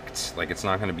correct. Like it's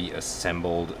not gonna be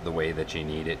assembled the way that you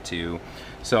need it to.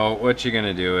 So what you're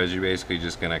gonna do is you're basically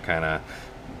just gonna kind of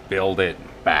build it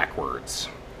backwards.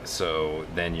 So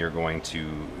then you're going to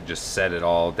just set it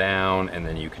all down and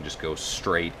then you can just go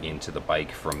straight into the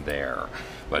bike from there.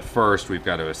 But first we've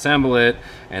got to assemble it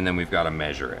and then we've got to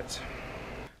measure it.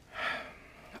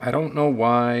 I don't know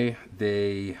why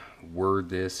they word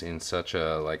this in such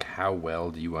a, like, how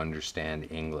well do you understand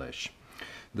English?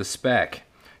 The spec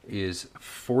is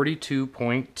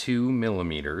 42.2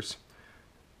 millimeters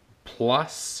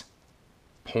plus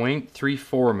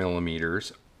 0.34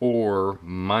 millimeters or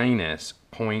minus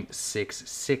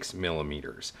 0.66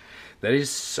 millimeters. That is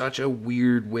such a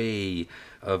weird way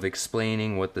of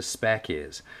explaining what the spec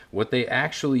is. What they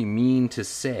actually mean to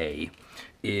say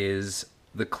is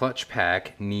the clutch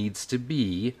pack needs to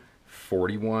be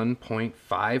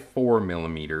 41.54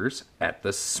 millimeters at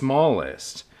the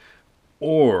smallest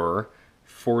or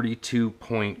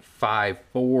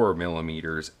 42.54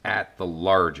 millimeters at the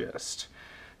largest.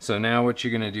 So now what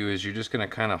you're going to do is you're just going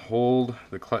to kind of hold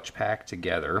the clutch pack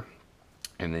together,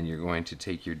 and then you're going to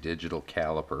take your digital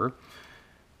caliper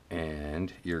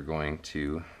and you're going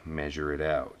to measure it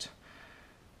out.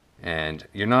 And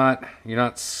you're not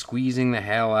squeezing the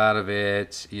hell out of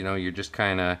it, you know, you're just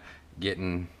kind of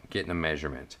getting a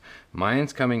measurement.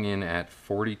 Mine's coming in at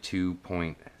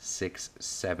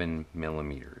 42.67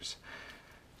 millimeters.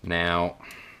 Now,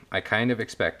 I kind of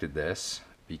expected this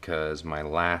because my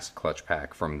last clutch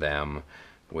pack from them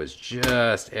was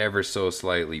just ever so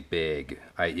slightly big.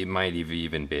 It might have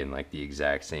even been like the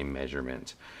exact same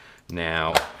measurement.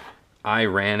 Now, I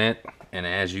ran it, and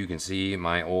as you can see,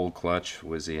 my old clutch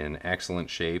was in excellent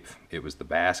shape. It was the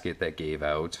basket that gave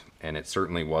out, and it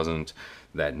certainly wasn't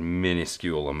that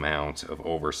minuscule amount of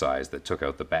oversize that took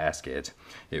out the basket.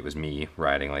 It was me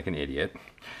riding like an idiot.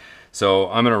 So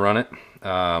I'm gonna run it.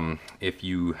 If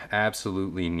you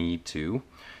absolutely need to,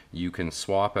 you can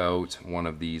swap out one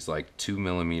of these like 2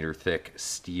 millimeter thick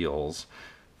steels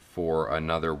for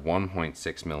another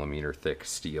 1.6 millimeter thick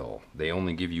steel. They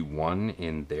only give you one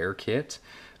in their kit.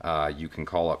 You can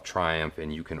call up Triumph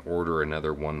and you can order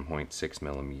another 1.6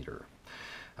 millimeter.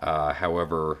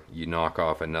 However, you knock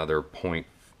off another what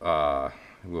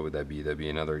would that be? That'd be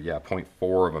another, yeah,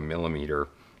 0.4 of a millimeter.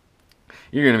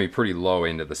 You're going to be pretty low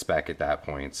into the spec at that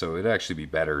point, so it'd actually be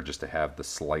better just to have the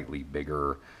slightly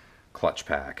bigger clutch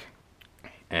pack.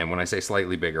 And when I say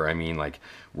slightly bigger, I mean like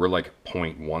we're like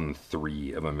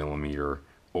 0.13 of a millimeter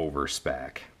over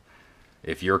spec.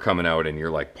 If you're coming out and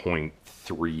you're like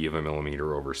 0.3 of a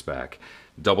millimeter over spec,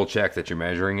 double check that you're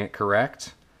measuring it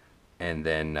correct, and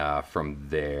then from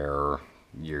there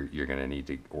you're going to need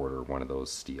to order one of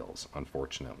those steels,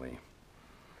 unfortunately.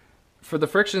 For the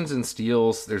frictions and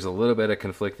steels, there's a little bit of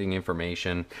conflicting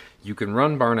information. You can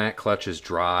run Barnett clutches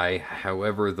dry.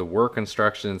 However, the work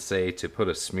instructions say to put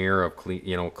a smear of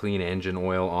clean engine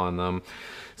oil on them.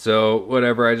 So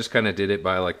whatever, I just kind of did it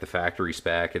by like the factory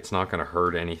spec. It's not going to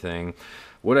hurt anything.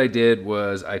 What I did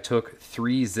was I took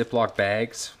 3 Ziploc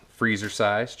bags, freezer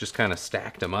size, just kind of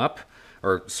stacked them up,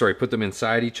 or sorry, put them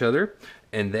inside each other.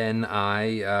 And then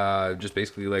I just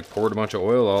basically like poured a bunch of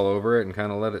oil all over it and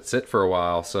kind of let it sit for a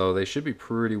while. So they should be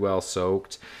pretty well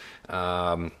soaked.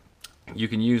 You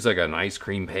can use like an ice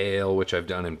cream pail, which I've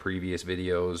done in previous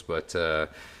videos, but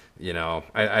you know,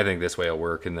 I think this way will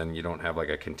work, and then you don't have like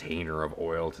a container of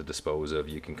oil to dispose of.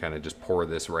 You can kind of just pour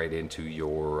this right into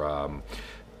your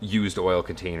used oil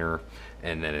container,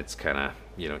 and then it's kind of,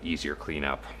 you know, easier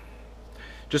cleanup.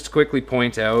 Just to quickly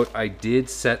point out, I did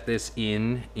set this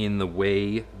in the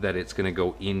way that it's going to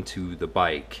go into the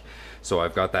bike. So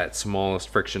I've got that smallest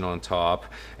friction on top,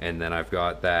 and then I've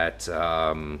got that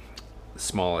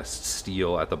smallest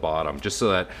steel at the bottom, just so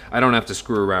that I don't have to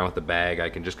screw around with the bag. I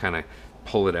can just kind of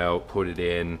pull it out, put it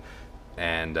in,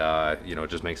 and you know, it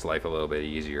just makes life a little bit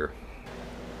easier.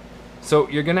 So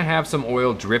you're gonna have some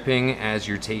oil dripping as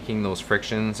you're taking those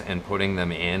frictions and putting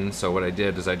them in. So what I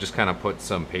did is I just kind of put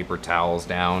some paper towels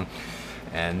down,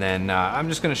 and then I'm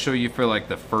just gonna show you for like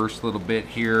the first little bit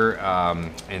here,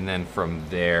 and then from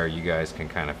there you guys can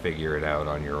kind of figure it out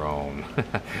on your own.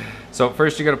 So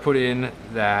first you gotta put in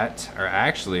that, or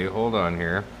actually, hold on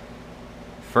here.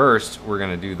 First, we're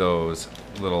gonna do those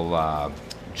little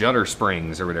judder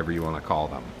springs, or whatever you wanna call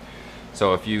them.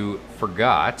 So if you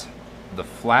forgot, the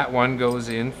flat one goes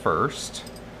in first,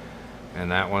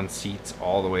 and that one seats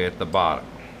all the way at the bottom.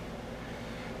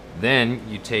 Then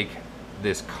you take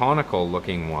this conical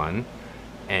looking one,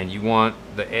 and you want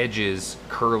the edges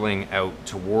curling out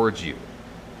towards you.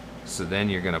 So then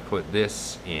you're gonna put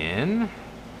this in.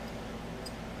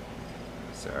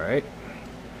 That's all right.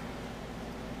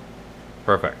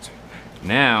 Perfect.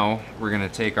 Now we're gonna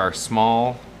take our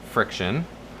small friction,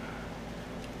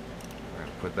 we're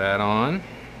gonna put that on,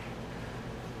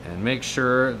 and make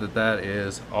sure that that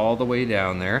is all the way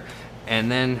down there,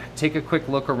 and then take a quick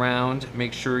look around,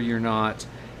 make sure you're not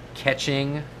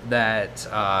catching that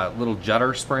little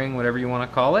judder spring, whatever you want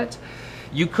to call it.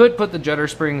 You could put the judder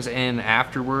springs in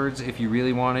afterwards if you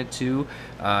really wanted to,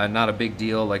 not a big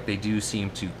deal, like they do seem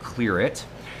to clear it.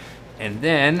 And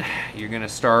then you're gonna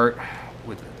start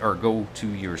with, or go to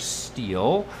your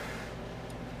steel.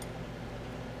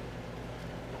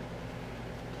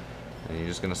 And you're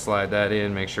just gonna slide that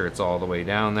in, make sure it's all the way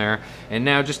down there. And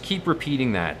now just keep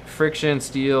repeating that. Friction,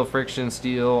 steel,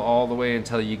 all the way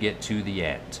until you get to the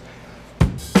end.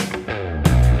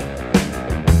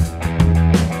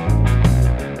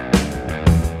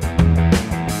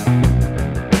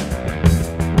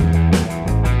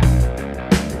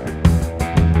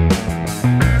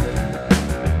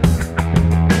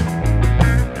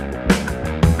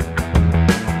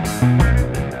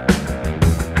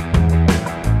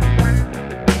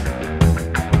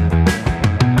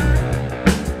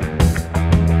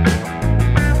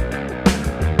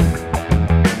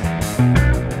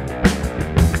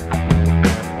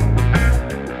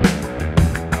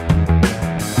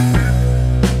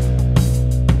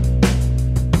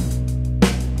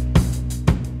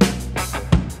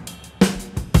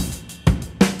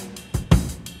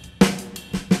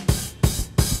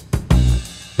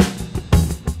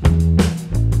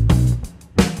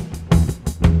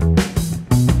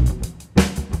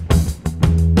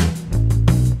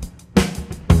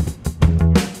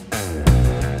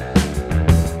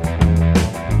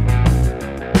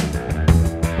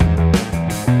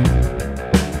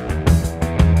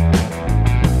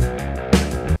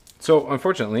 So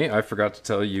unfortunately, I forgot to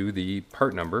tell you the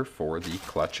part number for the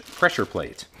clutch pressure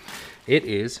plate. It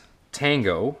is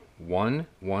Tango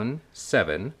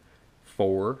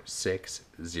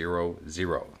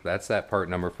 1174600. That's that part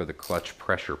number for the clutch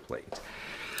pressure plate.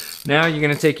 Now you're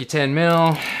gonna take your 10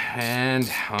 mil, and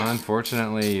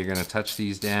unfortunately you're gonna touch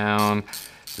these down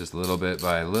just little bit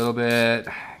by little bit,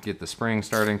 get the spring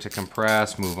starting to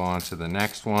compress, move on to the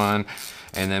next one.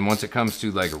 And then once it comes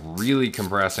to like really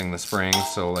compressing the spring,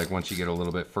 so like once you get a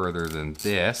little bit further than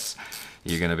this,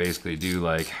 you're gonna basically do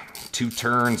like 2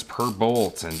 turns per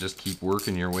bolt and just keep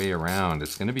working your way around.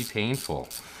 It's gonna be painful,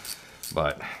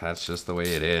 but that's just the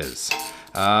way it is.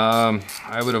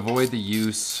 I would avoid the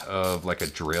use of like a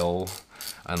drill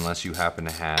unless you happen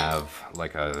to have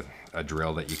like a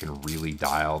drill that you can really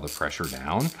dial the pressure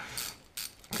down.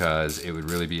 because it would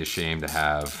really be a shame to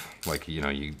have, like, you know,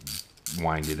 you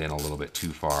wind it in a little bit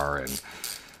too far and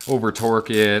over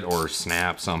torque it or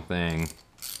snap something.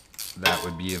 That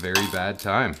would be a very bad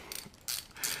time.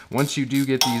 Once you do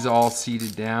get these all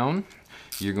seated down,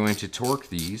 you're going to torque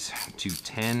these to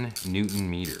 10 Newton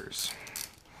meters.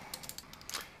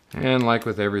 And like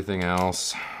with everything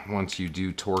else, once you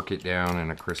do torque it down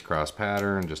in a crisscross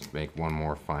pattern, just make one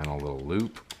more final little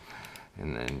loop,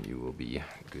 and then you will be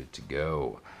good to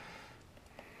go.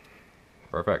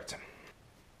 Perfect.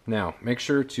 Now, make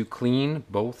sure to clean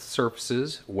both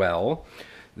surfaces well.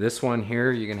 This one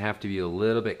here, you're gonna have to be a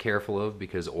little bit careful of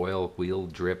because oil will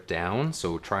drip down,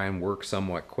 so try and work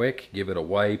somewhat quick. Give it a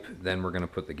wipe, then we're gonna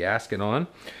put the gasket on.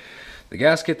 The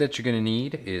gasket that you're gonna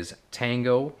need is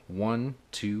Tango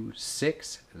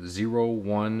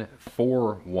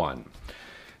 1260141.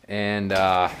 And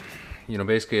you know,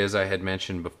 basically, as I had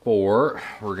mentioned before,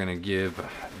 we're gonna give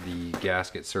the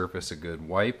gasket surface a good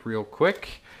wipe real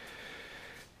quick.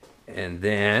 And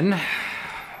then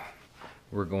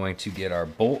we're going to get our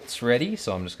bolts ready.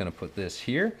 So I'm just gonna put this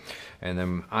here. And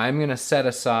then I'm gonna set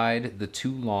aside the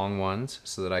two long ones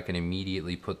so that I can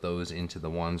immediately put those into the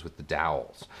ones with the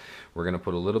dowels. We're gonna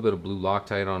put a little bit of blue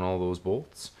Loctite on all those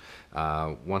bolts.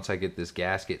 Once I get this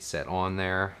gasket set on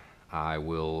there, I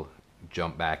will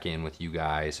jump back in with you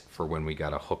guys for when we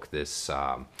gotta hook this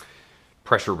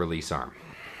pressure release arm.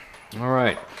 All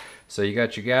right, so you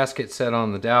got your gasket set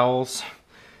on the dowels.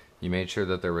 You made sure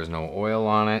that there was no oil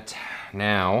on it.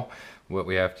 Now, what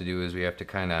we have to do is we have to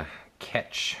kind of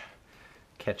catch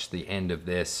the end of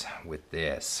this with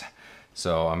this.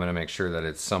 So I'm gonna make sure that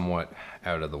it's somewhat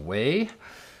out of the way.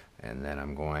 And then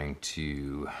I'm going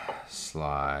to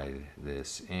slide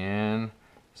this in,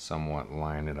 somewhat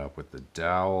line it up with the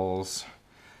dowels.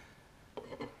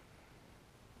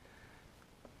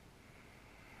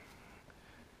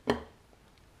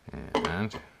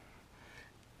 And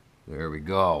there we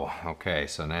go. Okay,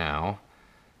 so now,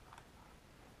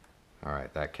 all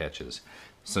right, that catches.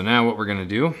 So now what we're gonna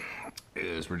do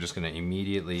is we're just gonna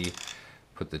immediately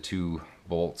put the two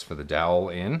bolts for the dowel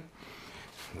in,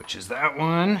 which is that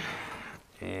one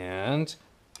and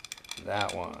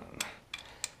that one.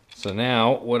 So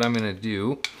now what I'm gonna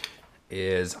do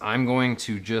is I'm going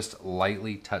to just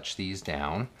lightly touch these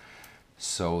down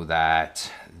so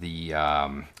that the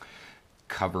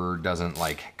cover doesn't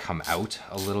like come out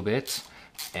a little bit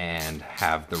and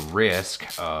have the risk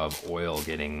of oil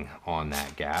getting on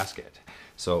that gasket.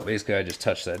 So basically I just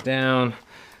touch that down.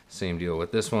 Same deal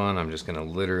with this one. I'm just gonna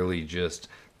literally just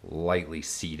lightly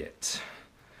seat it.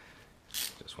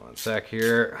 Just one sec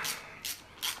here.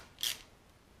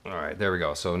 All right, there we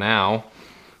go. So now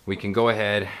we can go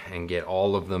ahead and get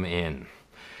all of them in.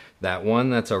 That one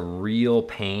that's a real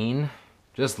pain,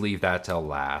 just leave that till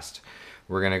last.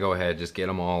 We're gonna go ahead, just get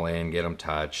them all in, get them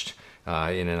touched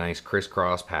in a nice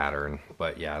crisscross pattern.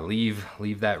 But yeah, leave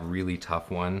that really tough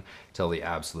one till the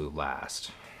absolute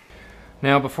last.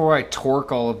 Now, before I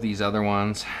torque all of these other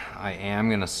ones, I am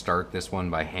gonna start this one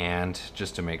by hand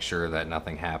just to make sure that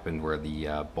nothing happened where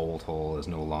the bolt hole is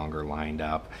no longer lined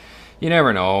up. You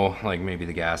never know, like maybe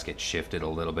the gasket shifted a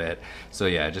little bit. So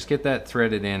yeah, just get that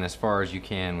threaded in as far as you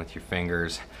can with your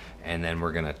fingers, and then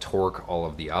we're gonna torque all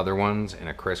of the other ones in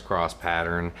a crisscross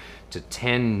pattern to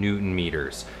 10 Newton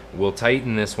meters. We'll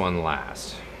tighten this one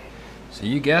last. So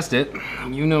you guessed it,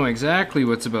 you know exactly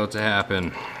what's about to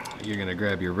happen. You're gonna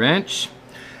grab your wrench,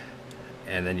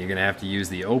 and then you're gonna have to use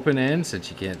the open end since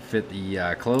you can't fit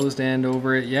the closed end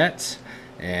over it yet.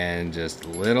 And just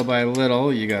little by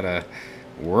little, you gotta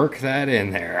work that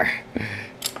in there.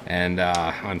 And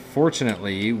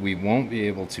unfortunately, we won't be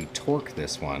able to torque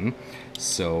this one.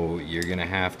 So you're gonna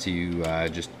have to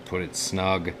just put it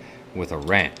snug with a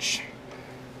wrench.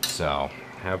 So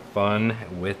have fun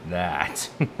with that.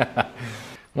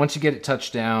 Once you get it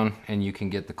touched down and you can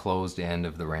get the closed end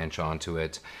of the wrench onto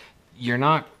it, you're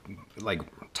not like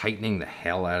tightening the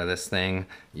hell out of this thing.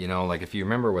 You know, like if you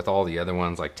remember with all the other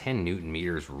ones, like 10 Newton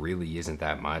meters really isn't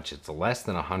that much. It's less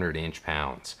than 100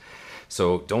 inch-pounds.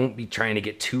 So don't be trying to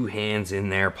get two hands in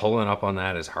there, pulling up on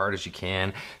that as hard as you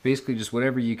can. Basically just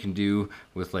whatever you can do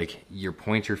with like your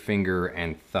pointer finger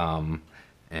and thumb,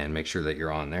 and make sure that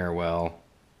you're on there well.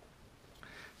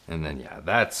 And then yeah,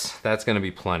 that's gonna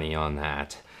be plenty on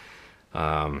that.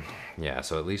 Yeah,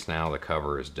 so at least now the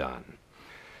cover is done.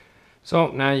 So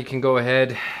now you can go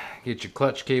ahead, get your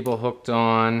clutch cable hooked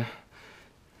on.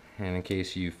 And in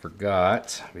case you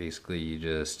forgot, basically you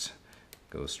just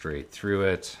go straight through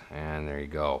it, and there you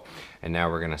go. And now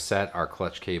we're gonna set our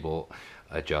clutch cable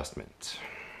adjustment.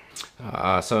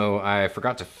 So I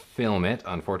forgot to film it,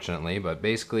 unfortunately, but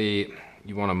basically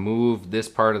you want to move this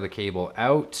part of the cable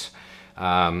out.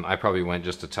 I probably went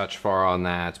just a touch far on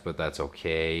that, but that's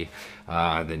okay.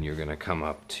 Then you're gonna come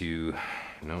up to,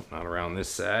 nope, not around this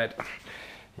side.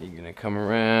 You're gonna come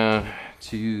around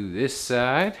to this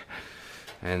side,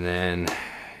 and then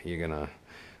you're gonna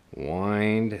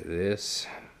wind this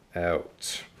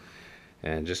out.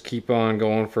 And just keep on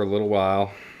going for a little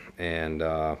while. And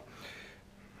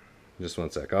just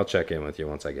one sec, I'll check in with you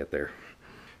once I get there.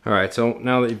 All right, so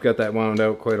now that you've got that wound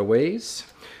out quite a ways,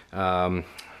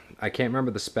 I can't remember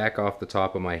the spec off the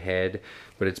top of my head,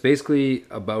 but it's basically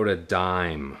about a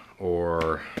dime,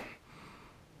 or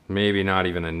maybe not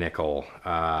even a nickel.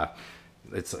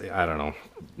 It's, I don't know,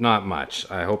 not much.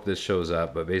 I hope this shows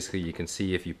up, but basically you can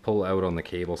see if you pull out on the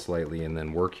cable slightly and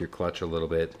then work your clutch a little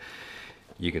bit,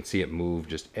 you can see it move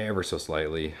just ever so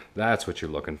slightly. That's what you're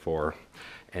looking for.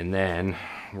 And then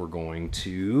we're going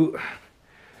to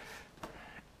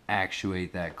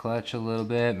actuate that clutch a little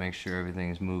bit, make sure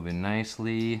everything's moving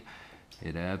nicely.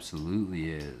 It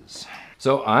absolutely is.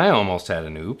 So I almost had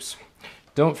an oops.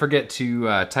 Don't forget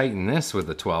to tighten this with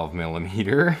a 12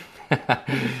 millimeter.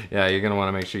 Yeah, you're gonna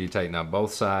wanna make sure you tighten up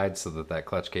both sides so that that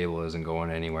clutch cable isn't going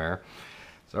anywhere.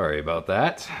 Sorry about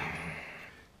that.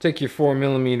 Take your 4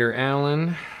 millimeter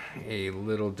Allen, a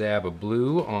little dab of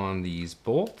blue on these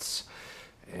bolts,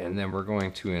 and then we're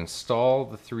going to install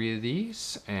the 3 of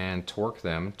these and torque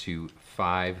them to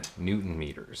 5 Newton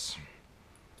meters.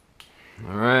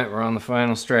 All right, we're on the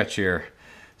final stretch here.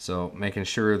 So making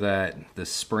sure that the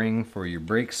spring for your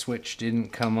brake switch didn't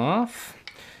come off.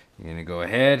 You're gonna go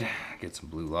ahead, get some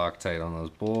blue Loctite on those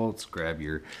bolts, grab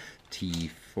your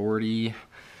T40,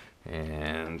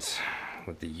 and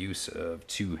with the use of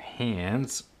 2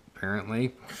 hands,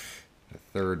 apparently, a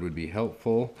third would be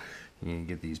helpful. You can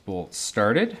get these bolts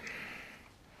started.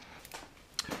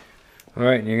 All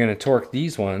right, and you're gonna torque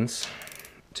these ones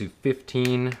to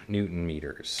 15 Newton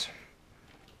meters.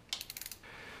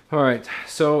 All right,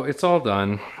 so it's all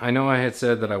done. I know I had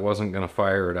said that I wasn't gonna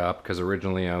fire it up because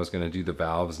originally I was gonna do the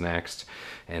valves next,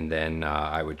 and then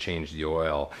I would change the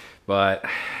oil. But,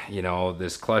 you know,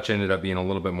 this clutch ended up being a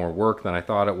little bit more work than I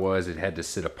thought it was. It had to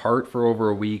sit apart for over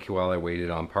a week while I waited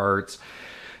on parts.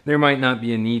 There might not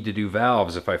be a need to do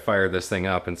valves if I fire this thing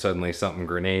up and suddenly something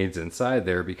grenades inside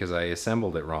there because I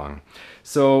assembled it wrong.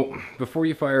 So before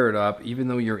you fire it up, even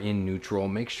though you're in neutral,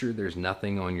 make sure there's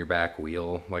nothing on your back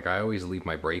wheel. Like, I always leave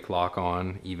my brake lock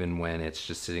on even when it's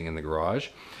just sitting in the garage.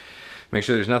 Make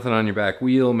sure there's nothing on your back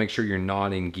wheel. Make sure you're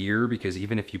not in gear, because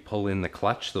even if you pull in the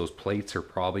clutch, those plates are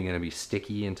probably going to be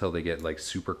sticky until they get like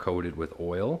super coated with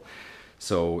oil.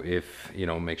 So if, you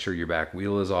know, make sure your back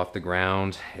wheel is off the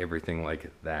ground, everything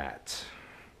like that.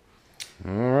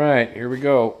 All right, here we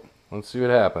go. Let's see what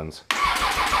happens.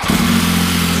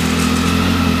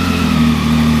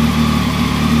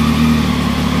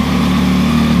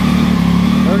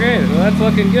 Okay, so that's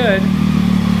looking good.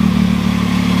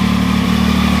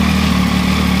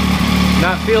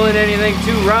 Not feeling anything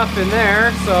too rough in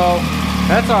there, so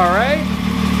that's all right.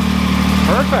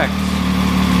 Perfect.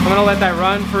 I'm gonna let that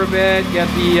run for a bit, get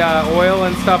the oil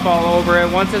and stuff all over it.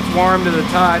 Once it's warm to the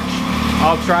touch,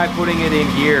 I'll try putting it in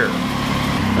gear.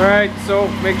 All right, so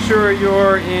make sure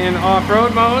you're in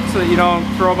off-road mode so that you don't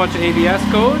throw a bunch of ABS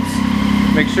codes.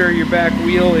 Make sure your back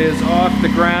wheel is off the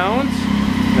ground.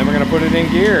 Then we're gonna put it in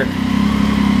gear.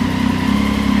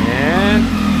 And,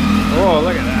 oh,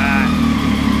 look at that.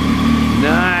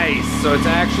 Nice, so it's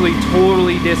actually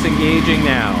totally disengaging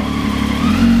now.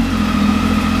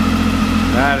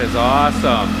 That is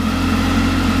awesome.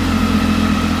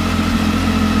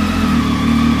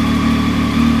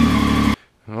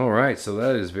 All right, so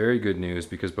that is very good news,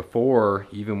 because before,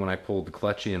 even when I pulled the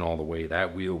clutch in all the way,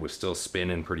 that wheel was still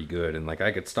spinning pretty good, and like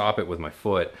I could stop it with my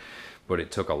foot, but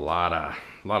it took a lot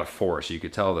of force. You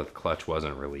could tell that the clutch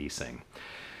wasn't releasing.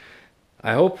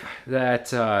 I hope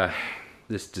that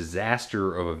this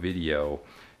disaster of a video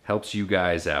helps you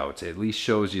guys out. At least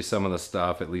shows you some of the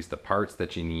stuff, at least the parts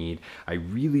that you need. I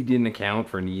really didn't account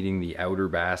for needing the outer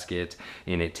basket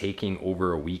and it taking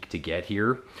over a week to get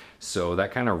here. So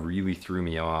that kind of really threw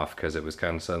me off, because it was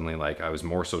kind of suddenly like I was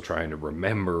more so trying to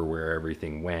remember where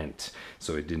everything went,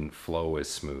 so it didn't flow as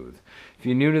smooth. If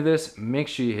you're new to this, make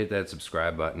sure you hit that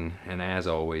subscribe button. And as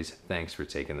always, thanks for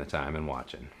taking the time and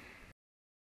watching.